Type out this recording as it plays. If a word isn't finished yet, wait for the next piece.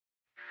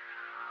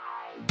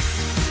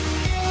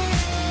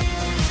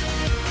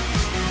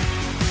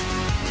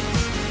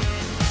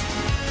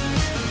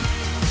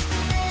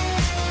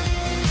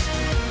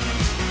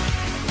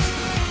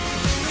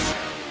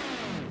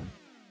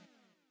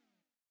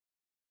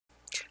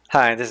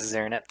Hi, this is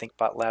Aaron at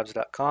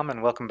ThinkBotLabs.com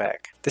and welcome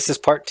back. This is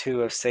part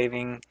 2 of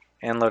saving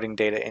and loading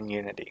data in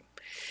Unity.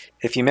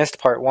 If you missed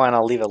part 1,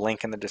 I'll leave a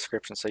link in the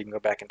description so you can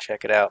go back and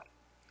check it out.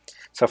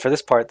 So for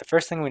this part, the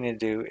first thing we need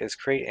to do is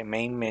create a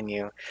main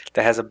menu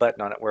that has a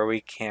button on it where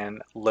we can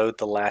load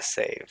the last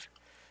save.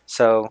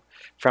 So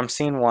from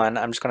scene 1,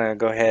 I'm just going to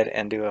go ahead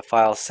and do a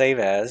file save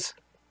as,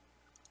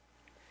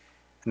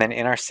 and then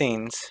in our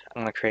scenes,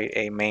 I'm going to create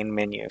a main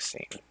menu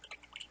scene.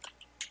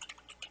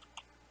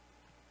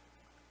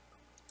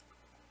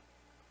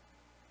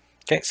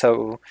 Okay,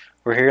 so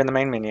we're here in the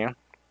main menu.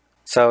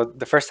 So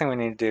the first thing we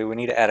need to do, we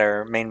need to add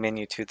our main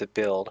menu to the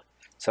build.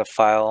 So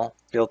File,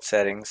 Build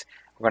Settings.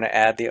 We're going to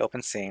add the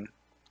open scene.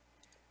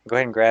 Go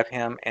ahead and grab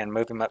him and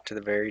move him up to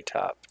the very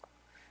top.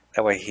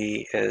 That way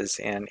he is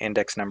in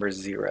index number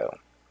 0.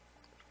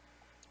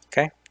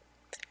 Okay.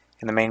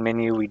 In the main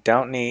menu, we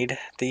don't need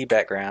the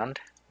background.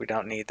 We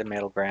don't need the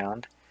middle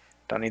ground.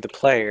 Don't need the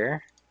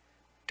player.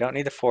 Don't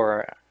need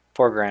the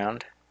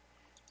foreground.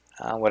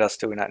 What else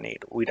do we not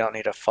need? We don't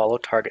need a follow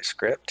target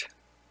script.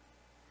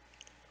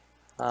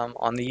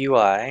 On the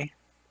UI,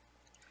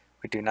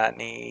 we do not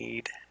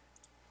need.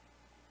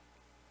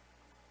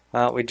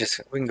 Well, we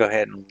can go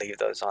ahead and leave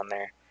those on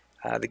there.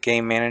 The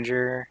game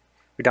manager,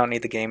 we don't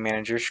need the game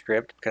manager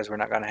script because we're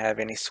not going to have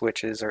any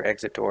switches or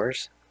exit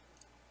doors.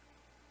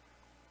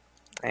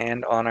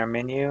 And on our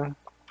menu,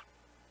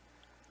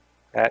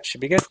 that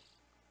should be good.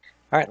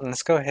 Alright,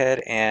 let's go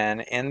ahead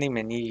and in the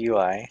menu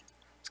UI,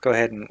 let's go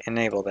ahead and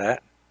enable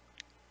that.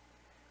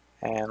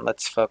 And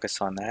let's focus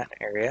on that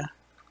area.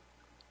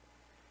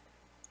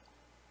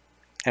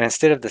 And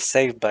instead of the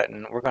save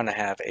button, we're going to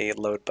have a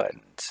load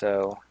button.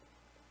 So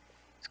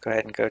let's go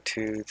ahead and go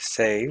to the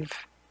save.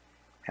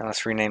 And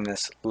let's rename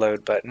this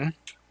load button.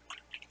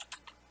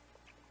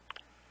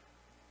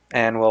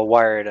 And we'll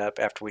wire it up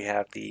after we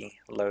have the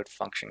load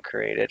function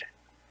created.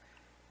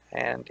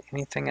 And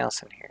anything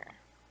else in here?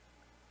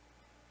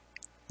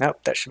 Nope,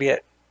 that should be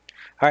it.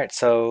 Alright,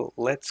 so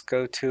let's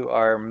go to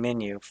our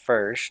menu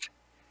first.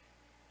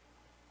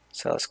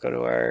 So let's go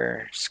to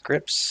our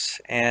scripts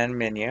and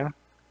menu.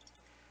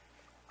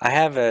 I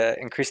have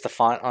increased the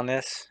font on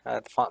this,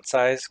 the font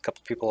size. A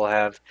couple people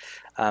have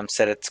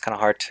said it's kind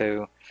of hard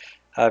to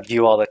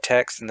view all the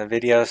text in the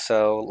video,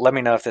 so let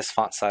me know if this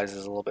font size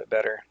is a little bit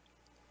better.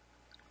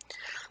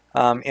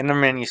 In the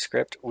menu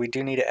script, we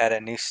do need to add a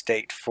new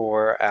state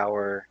for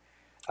our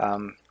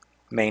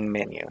main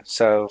menu.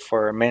 So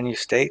for menu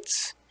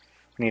states,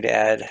 we need to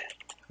add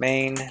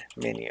main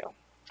menu.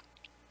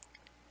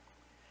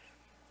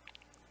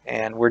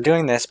 And we're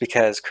doing this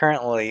because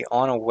currently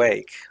on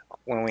awake,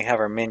 when we have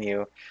our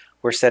menu,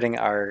 we're setting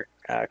our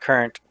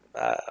current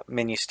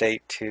menu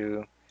state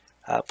to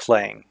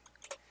playing.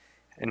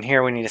 And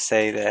here we need to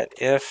say that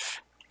if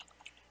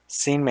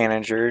scene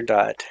manager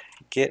dot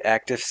get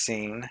active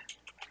scene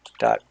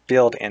dot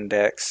build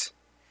index,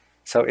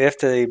 so if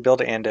the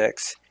build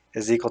index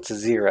is equal to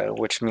 0,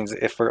 which means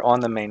if we're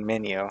on the main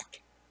menu,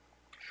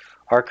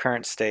 our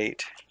current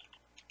state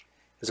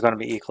is going to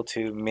be equal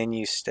to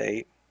menu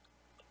state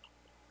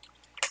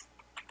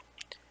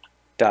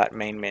dot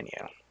main menu.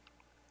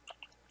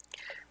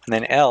 And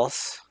then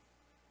else,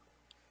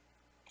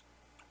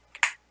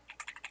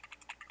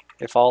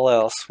 if all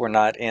else we're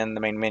not in the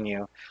main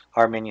menu,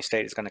 our menu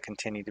state is going to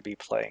continue to be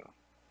playing.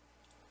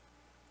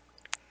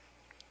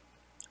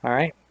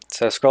 Alright,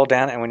 so scroll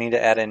down and we need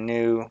to add a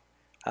new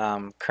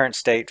current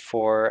state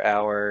for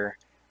our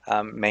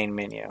main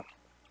menu.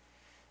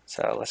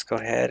 So let's go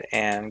ahead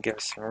and give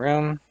it some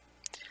room.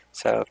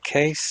 So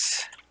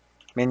case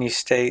menu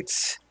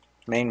states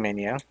main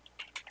menu.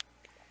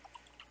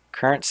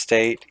 Current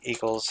state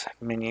equals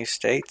menu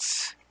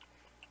states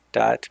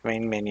dot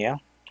main menu.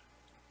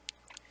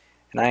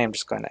 And I am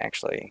just going to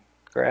actually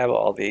grab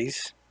all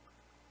these.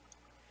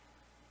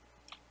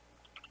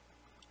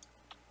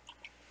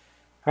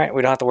 Alright,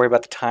 we don't have to worry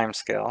about the time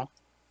scale.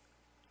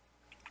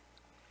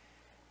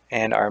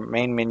 And our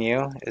main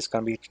menu is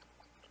going to be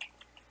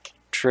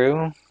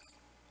true.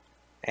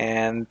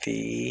 And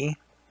the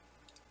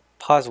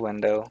pause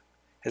window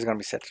is going to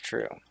be set to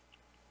true.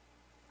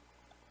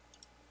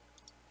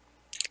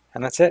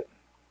 And that's it.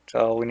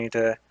 That's all we need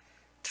to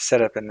set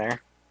up in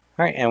there.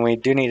 Alright, and we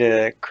do need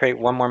to create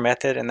one more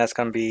method, and that's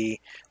going to be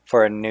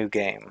for a new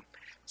game.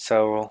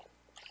 So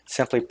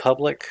simply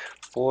public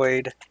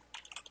void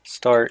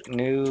start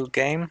new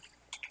game.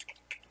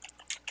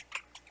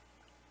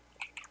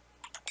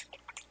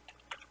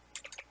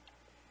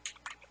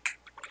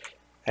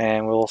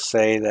 And we'll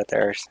say that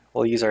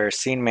we'll use our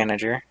scene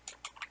manager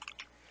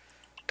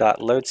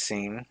dot load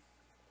scene,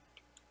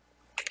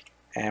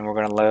 and we're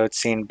going to load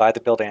scene by the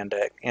build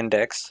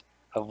index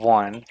of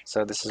 1.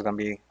 So this is going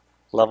to be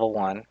level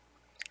 1.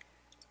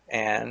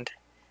 And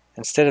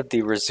instead of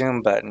the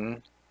resume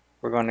button,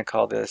 we're going to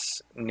call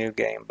this new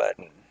game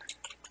button.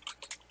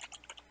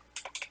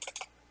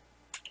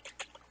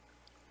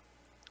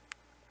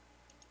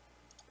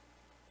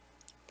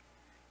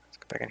 Let's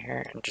go back in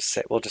here and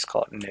we'll just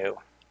call it new.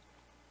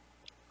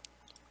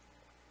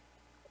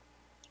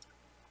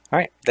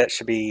 Alright, that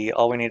should be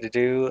all we need to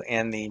do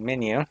in the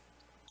menu.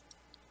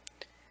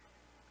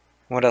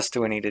 What else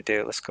do we need to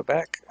do? Let's go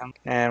back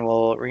and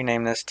we'll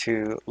rename this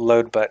to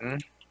load button.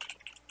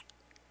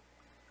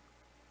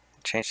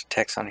 Change the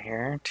text on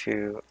here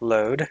to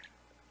load.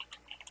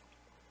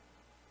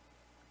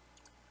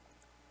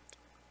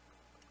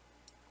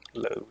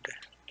 Load.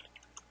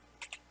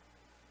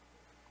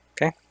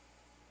 Okay.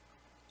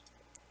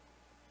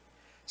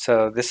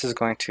 So this is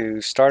going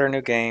to start our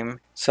new game.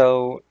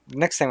 So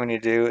next thing we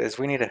need to do is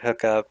we need to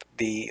hook up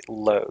the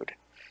load.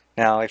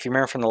 Now, if you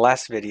remember from the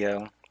last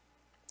video,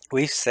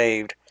 we've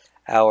saved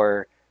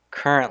our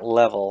current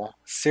level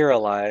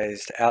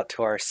serialized out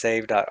to our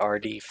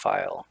save.rd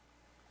file.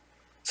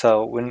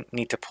 So we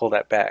need to pull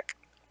that back.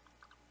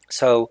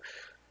 So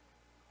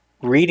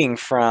reading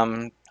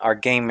from our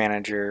game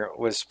manager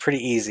was pretty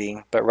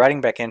easy, but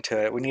writing back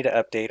into it, we need to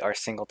update our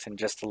singleton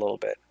just a little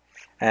bit.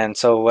 And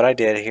so what I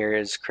did here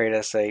is create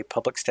us a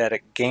public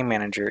static game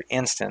manager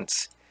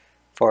instance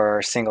for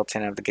our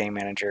singleton of the game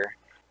manager.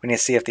 We need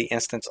to see if the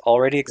instance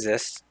already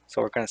exists.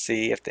 So we're going to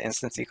see if the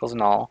instance equals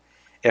null.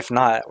 If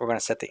not, we're going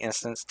to set the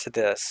instance to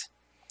this.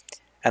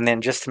 And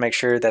then just to make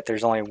sure that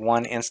there's only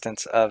one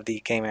instance of the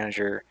game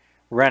manager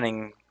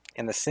running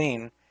in the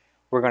scene,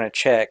 we're going to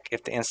check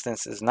if the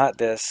instance is not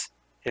this.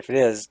 If it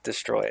is,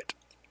 destroy it.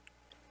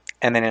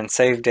 And then in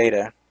save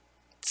data,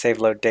 save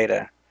load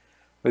data,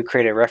 we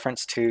create a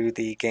reference to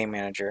the game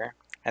manager,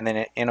 and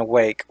then in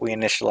awake we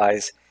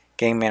initialize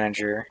game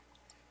manager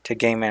to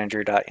game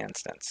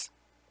manager.instance.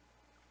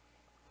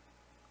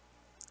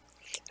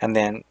 And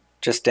then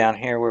just down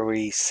here where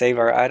we save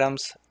our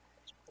items,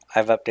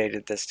 I've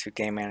updated this to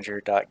game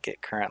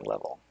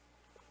manager.getCurrentLevel.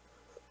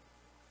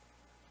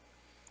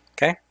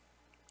 Okay,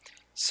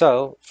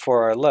 so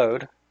for our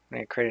load, we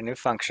need to create a new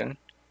function,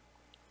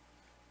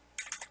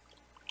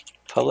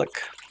 public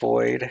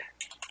void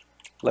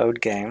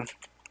load game,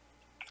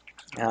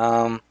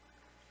 load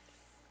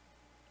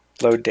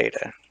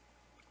data.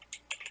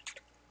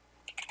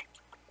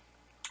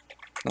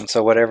 And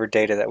so whatever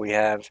data that we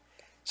have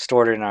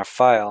stored in our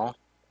file,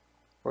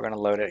 we're going to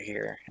load it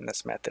here in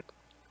this method.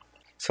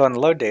 So in the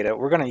load data,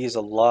 we're going to use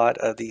a lot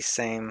of these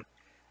same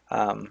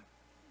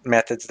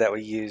methods that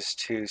we use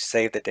to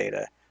save the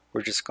data.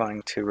 We're just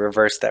going to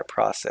reverse that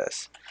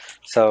process.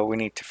 So we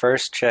need to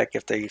first check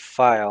if the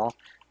file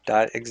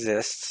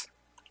 .exists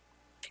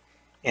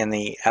in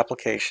the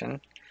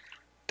application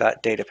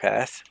 .data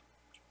path,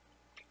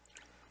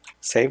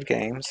 save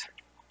games,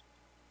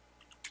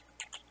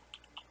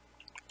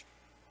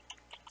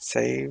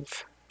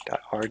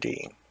 save.rd.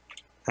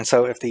 And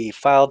so if the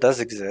file does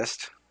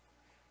exist,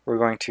 we're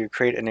going to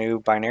create a new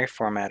binary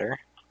formatter,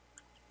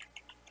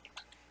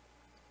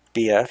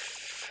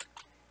 bf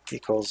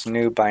equals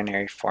new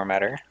binary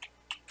formatter,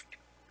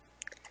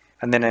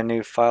 and then a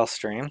new file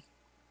stream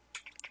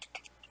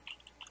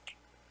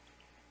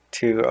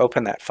to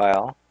open that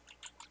file.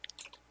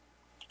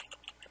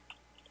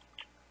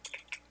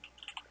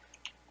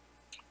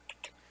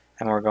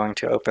 And we're going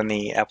to open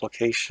the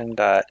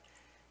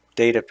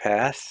application.data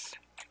path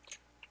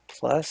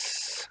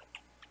plus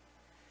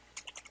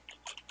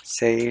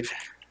saved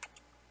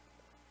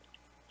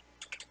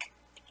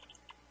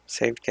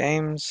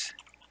games,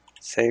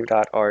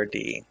 save.rd.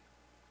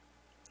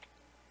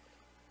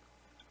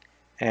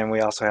 And we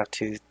also have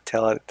to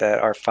tell it that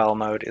our file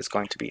mode is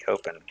going to be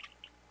open.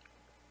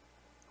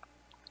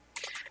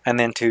 And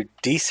then to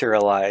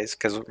deserialize,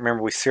 because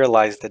remember we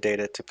serialized the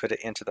data to put it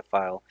into the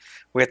file,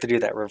 we have to do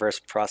that reverse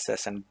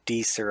process and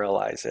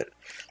deserialize it.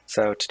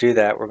 So to do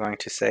that, we're going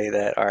to say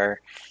that our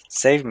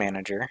save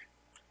manager,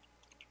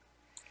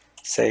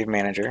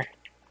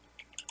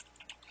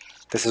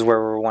 this is where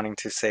we're wanting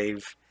to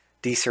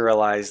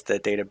deserialize the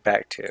data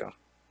back to,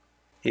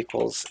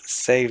 equals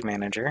save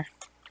manager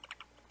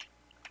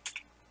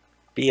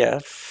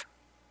bf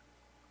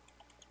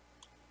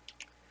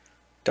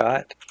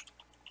dot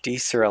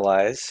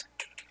deserialize,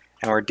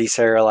 and we're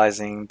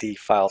deserializing the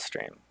file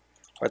stream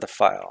or the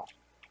file.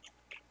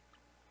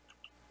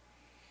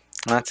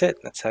 And that's it.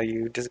 That's how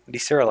you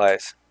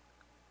deserialize.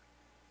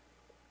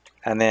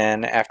 And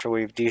then after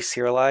we've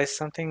deserialized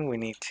something, we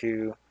need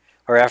to,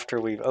 or after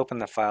we've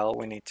opened the file,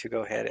 we need to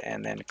go ahead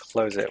and then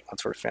close it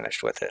once we're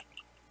finished with it.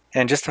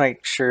 And just to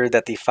make sure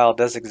that the file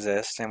does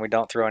exist and we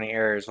don't throw any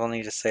errors, we'll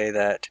need to say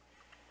that,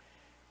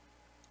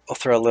 we'll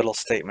throw a little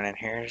statement in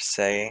here to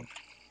say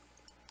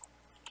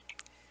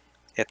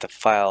if the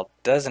file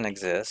doesn't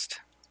exist,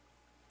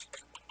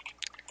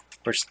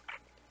 for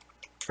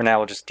now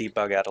we'll just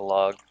debug out a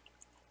log.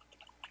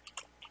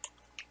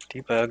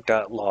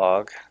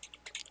 Debug.log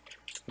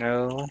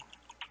no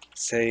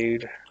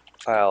saved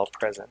file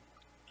present.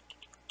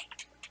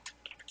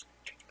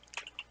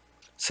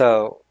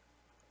 So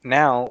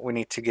now we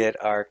need to get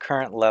our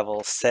current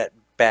level set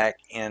back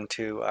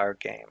into our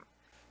game.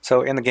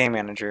 So in the game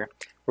manager,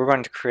 we're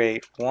going to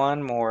create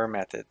one more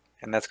method,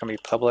 and that's going to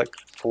be public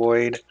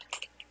void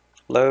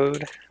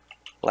load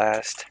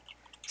last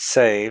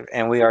save,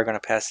 and we are going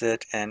to pass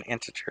it an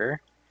integer.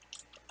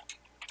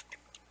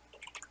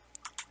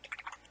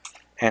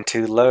 And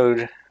to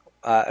load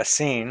a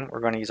scene, we're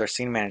going to use our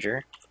scene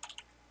manager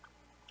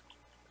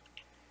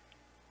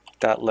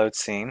dot load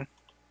scene,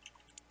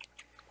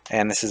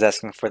 and this is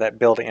asking for that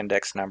build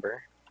index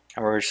number,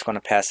 and we're just going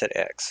to pass it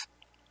X.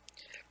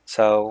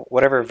 So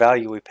whatever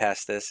value we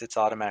pass this, it's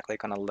automatically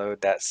going to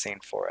load that scene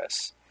for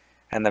us.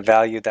 And the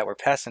value that we're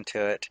passing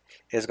to it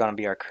is going to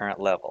be our current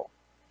level.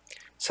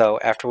 So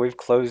after we've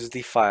closed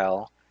the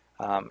file,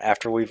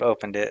 after we've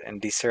opened it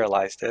and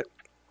deserialized it,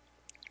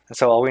 and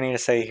so all we need to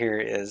say here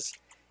is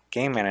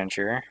game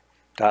manager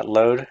dot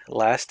load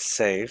last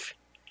save,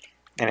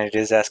 and it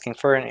is asking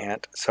for an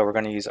int, so we're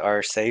going to use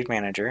our save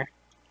manager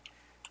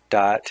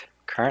dot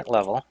current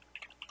level,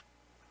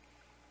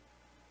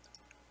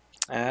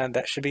 and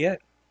that should be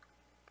it.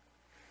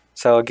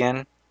 So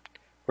again,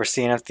 we're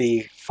seeing if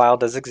the file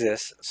does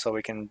exist, so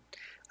we can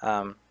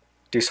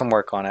do some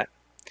work on it.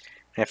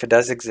 And if it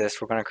does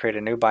exist, we're going to create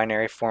a new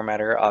binary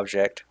formatter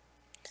object,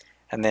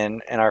 and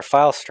then in our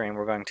file stream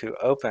we're going to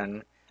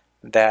open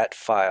that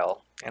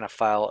file in a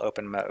file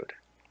open mode,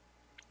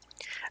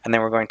 and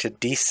then we're going to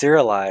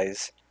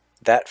deserialize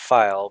that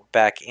file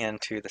back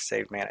into the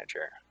save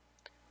manager,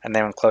 and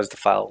then we'll close the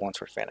file once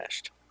we're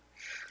finished.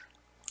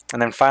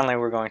 And then finally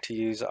we're going to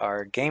use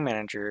our game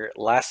manager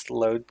last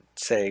load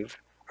save,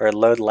 or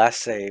load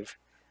last save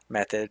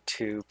method,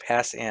 to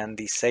pass in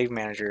the save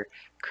manager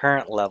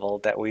current level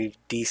that we've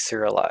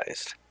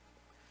deserialized.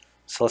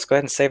 So let's go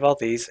ahead and save all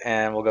these,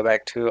 and we'll go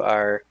back to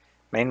our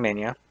main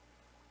menu,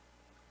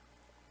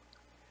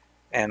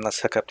 and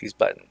let's hook up these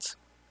buttons.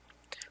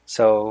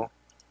 So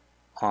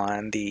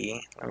on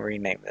the, let me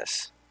rename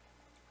this,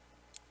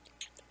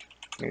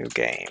 new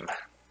game.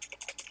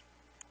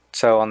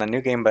 So on the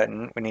new game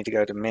button, we need to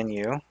go to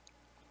menu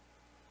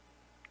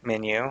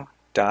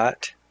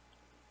dot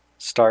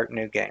start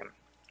new game.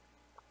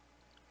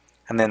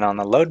 And then on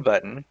the load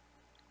button,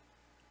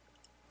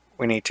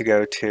 we need to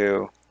go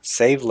to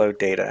save load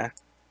data,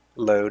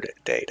 load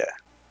data.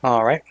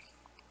 Alright,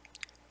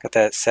 got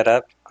that set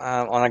up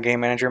on our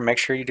game manager. Make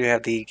sure you do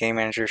have the game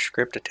manager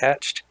script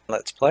attached.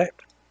 Let's play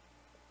it.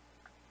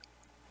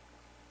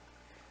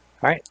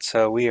 Alright,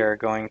 so we are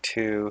going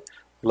to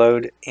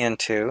load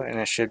into, and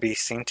it should be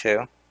scene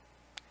 2.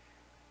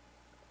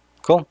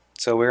 Cool,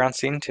 so we're on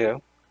scene 2.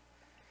 You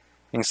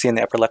can see in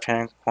the upper left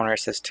hand corner it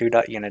says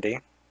 2.unity.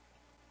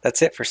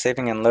 That's it for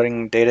saving and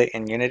loading data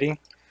in Unity.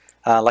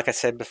 Like I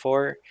said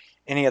before,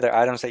 any other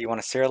items that you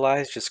want to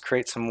serialize, just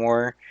create some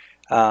more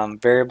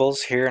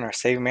variables here in our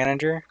save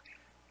manager,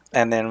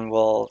 and then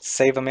we'll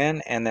save them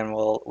in, and then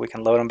we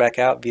can load them back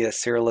out via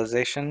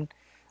serialization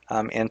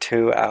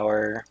into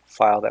our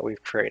file that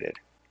we've created.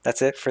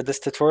 That's it for this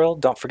tutorial.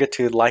 Don't forget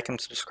to like and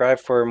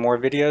subscribe for more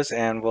videos,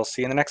 and we'll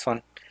see you in the next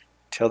one.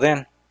 Till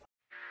then.